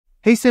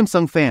Hey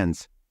Samsung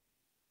fans!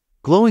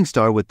 Glowing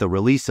star with the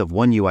release of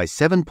One UI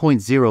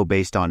 7.0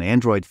 based on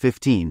Android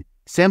 15,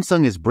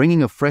 Samsung is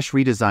bringing a fresh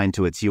redesign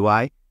to its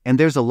UI, and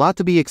there's a lot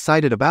to be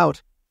excited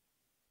about.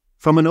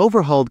 From an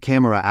overhauled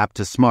camera app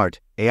to smart,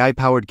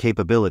 AI-powered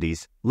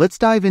capabilities, let's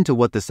dive into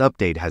what this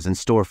update has in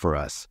store for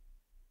us.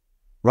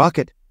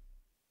 Rocket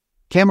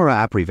Camera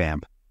App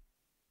Revamp.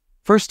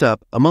 First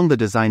up, among the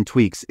design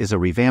tweaks is a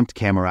revamped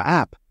camera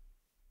app.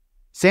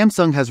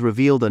 Samsung has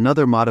revealed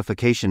another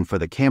modification for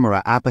the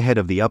camera app ahead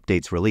of the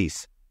update's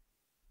release.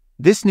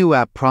 This new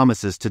app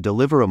promises to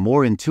deliver a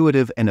more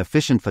intuitive and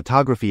efficient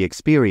photography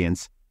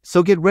experience,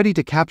 so get ready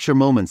to capture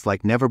moments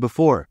like never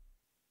before.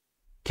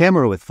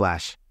 Camera with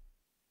Flash.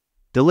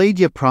 Delayed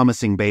yet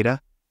promising beta.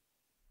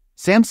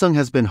 Samsung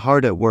has been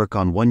hard at work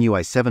on One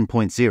UI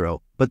 7.0,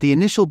 but the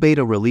initial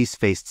beta release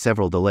faced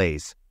several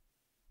delays.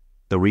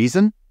 The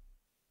reason?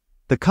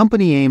 The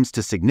company aims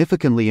to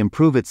significantly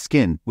improve its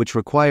skin, which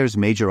requires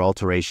major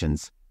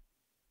alterations.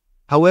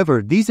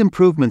 However, these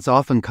improvements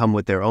often come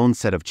with their own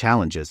set of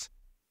challenges.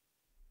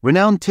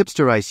 Renowned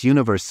tipster Ice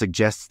Universe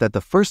suggests that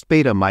the first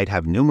beta might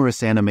have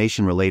numerous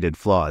animation-related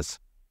flaws.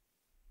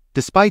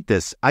 Despite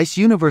this, Ice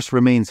Universe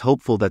remains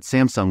hopeful that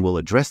Samsung will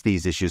address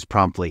these issues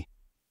promptly.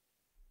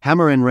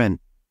 Hammer and Ren.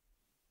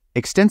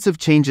 Extensive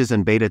changes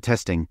and beta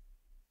testing.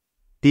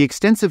 The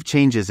extensive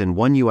changes in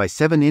One UI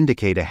 7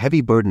 indicate a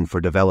heavy burden for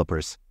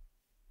developers.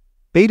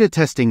 Beta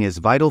testing is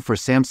vital for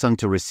Samsung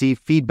to receive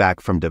feedback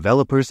from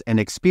developers and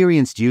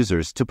experienced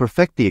users to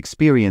perfect the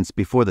experience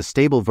before the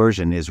stable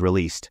version is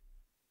released.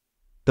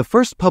 The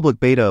first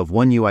public beta of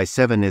One UI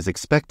 7 is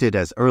expected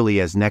as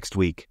early as next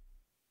week.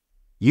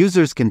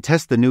 Users can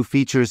test the new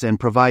features and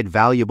provide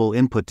valuable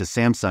input to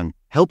Samsung,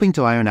 helping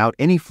to iron out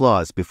any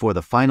flaws before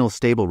the final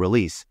stable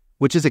release,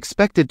 which is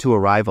expected to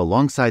arrive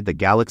alongside the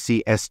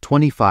Galaxy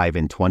S25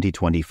 in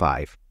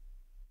 2025.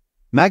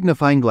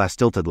 Magnifying glass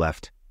tilted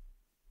left.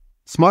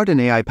 Smart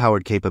and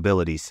AI-powered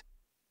capabilities.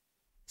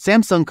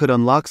 Samsung could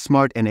unlock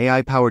smart and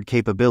AI-powered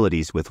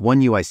capabilities with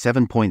One UI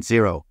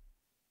 7.0.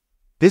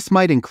 This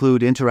might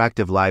include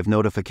interactive live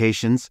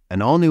notifications,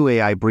 an all-new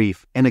AI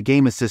brief, and a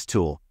game assist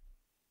tool.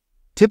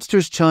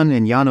 Tipsters Chun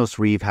and Janos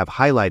Reeve have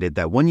highlighted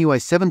that One UI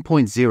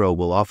 7.0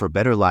 will offer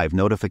better live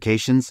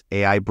notifications,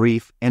 AI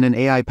brief, and an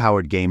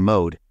AI-powered game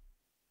mode.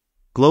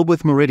 Globe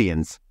with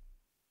Meridians.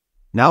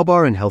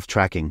 Nowbar and health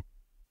tracking.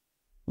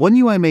 One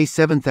UI May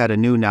 7th add a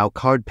new Now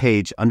card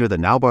page under the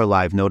Nowbar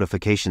live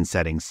notification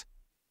settings.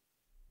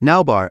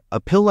 Nowbar, a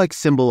pill-like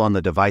symbol on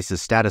the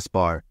device's status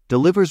bar,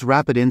 delivers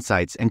rapid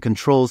insights and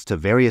controls to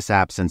various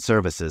apps and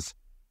services.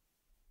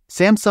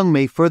 Samsung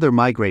may further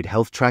migrate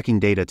health tracking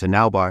data to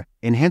Nowbar,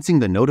 enhancing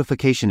the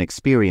notification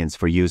experience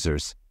for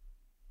users.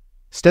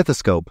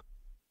 Stethoscope.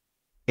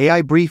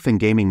 AI brief and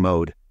gaming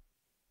mode.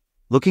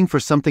 Looking for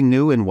something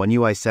new in One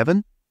UI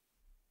 7?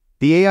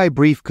 The AI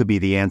brief could be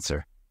the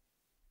answer.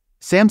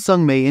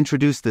 Samsung may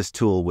introduce this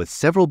tool with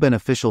several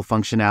beneficial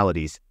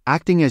functionalities,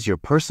 acting as your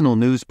personal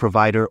news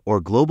provider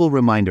or global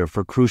reminder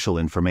for crucial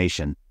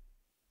information.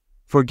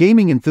 For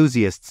gaming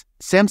enthusiasts,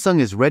 Samsung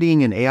is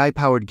readying an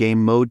AI-powered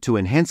game mode to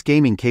enhance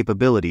gaming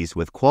capabilities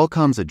with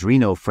Qualcomm's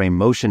Adreno Frame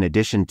Motion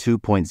Edition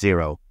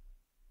 2.0.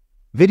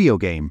 Video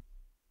game.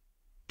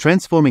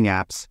 Transforming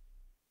apps.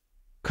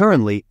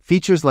 Currently,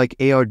 features like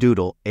AR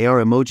Doodle,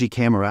 AR Emoji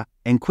Camera,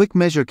 and Quick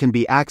Measure can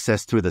be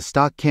accessed through the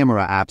stock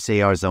camera app's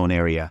AR Zone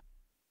area.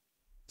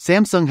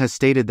 Samsung has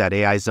stated that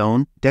AI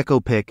Zone,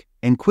 Deco Pick,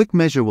 and Quick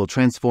Measure will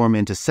transform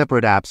into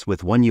separate apps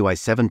with One UI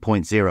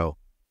 7.0.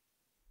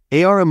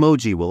 AR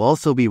Emoji will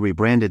also be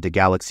rebranded to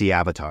Galaxy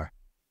Avatar.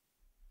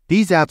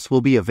 These apps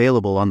will be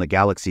available on the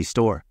Galaxy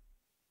Store.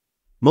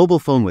 Mobile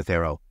phone with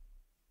Aero.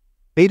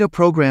 Beta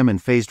program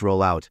and phased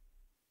rollout.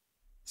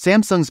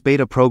 Samsung's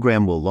beta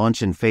program will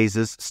launch in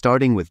phases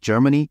starting with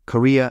Germany,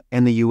 Korea,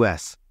 and the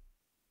US.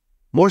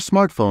 More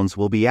smartphones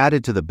will be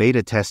added to the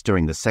beta test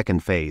during the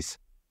second phase.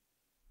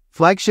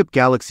 Flagship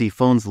Galaxy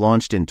phones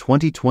launched in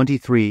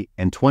 2023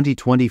 and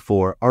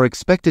 2024 are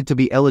expected to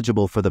be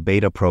eligible for the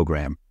beta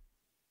program.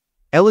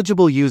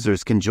 Eligible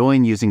users can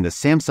join using the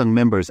Samsung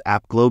Members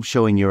app Globe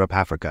showing Europe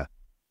Africa.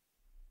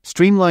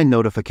 Streamline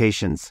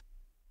notifications.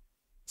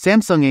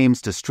 Samsung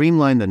aims to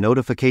streamline the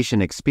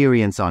notification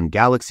experience on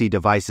Galaxy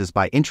devices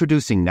by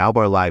introducing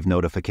Nowbar Live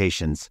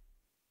notifications.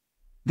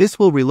 This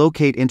will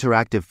relocate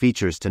interactive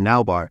features to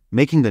Nowbar,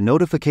 making the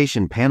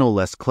notification panel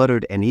less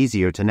cluttered and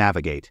easier to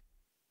navigate.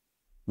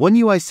 One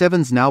UI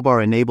 7's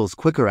Nowbar enables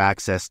quicker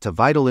access to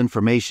vital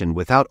information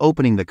without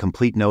opening the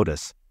complete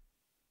notice.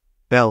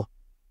 Bell.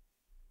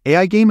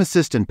 AI Game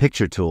Assist and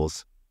Picture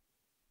Tools.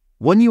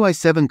 One UI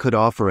 7 could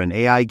offer an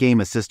AI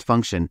Game Assist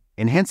function,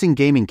 enhancing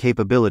gaming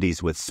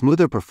capabilities with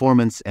smoother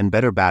performance and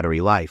better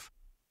battery life.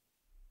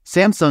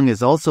 Samsung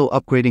is also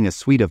upgrading a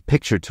suite of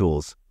picture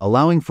tools,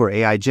 allowing for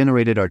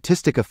AI-generated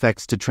artistic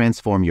effects to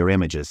transform your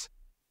images.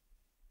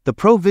 The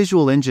Pro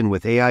Visual Engine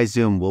with AI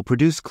Zoom will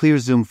produce clear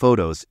zoom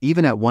photos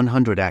even at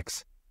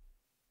 100x.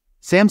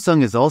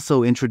 Samsung is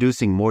also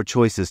introducing more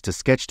choices to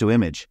sketch to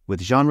image,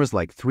 with genres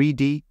like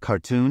 3D,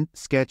 cartoon,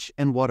 sketch,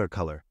 and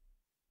watercolor.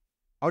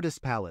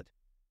 Artist palette.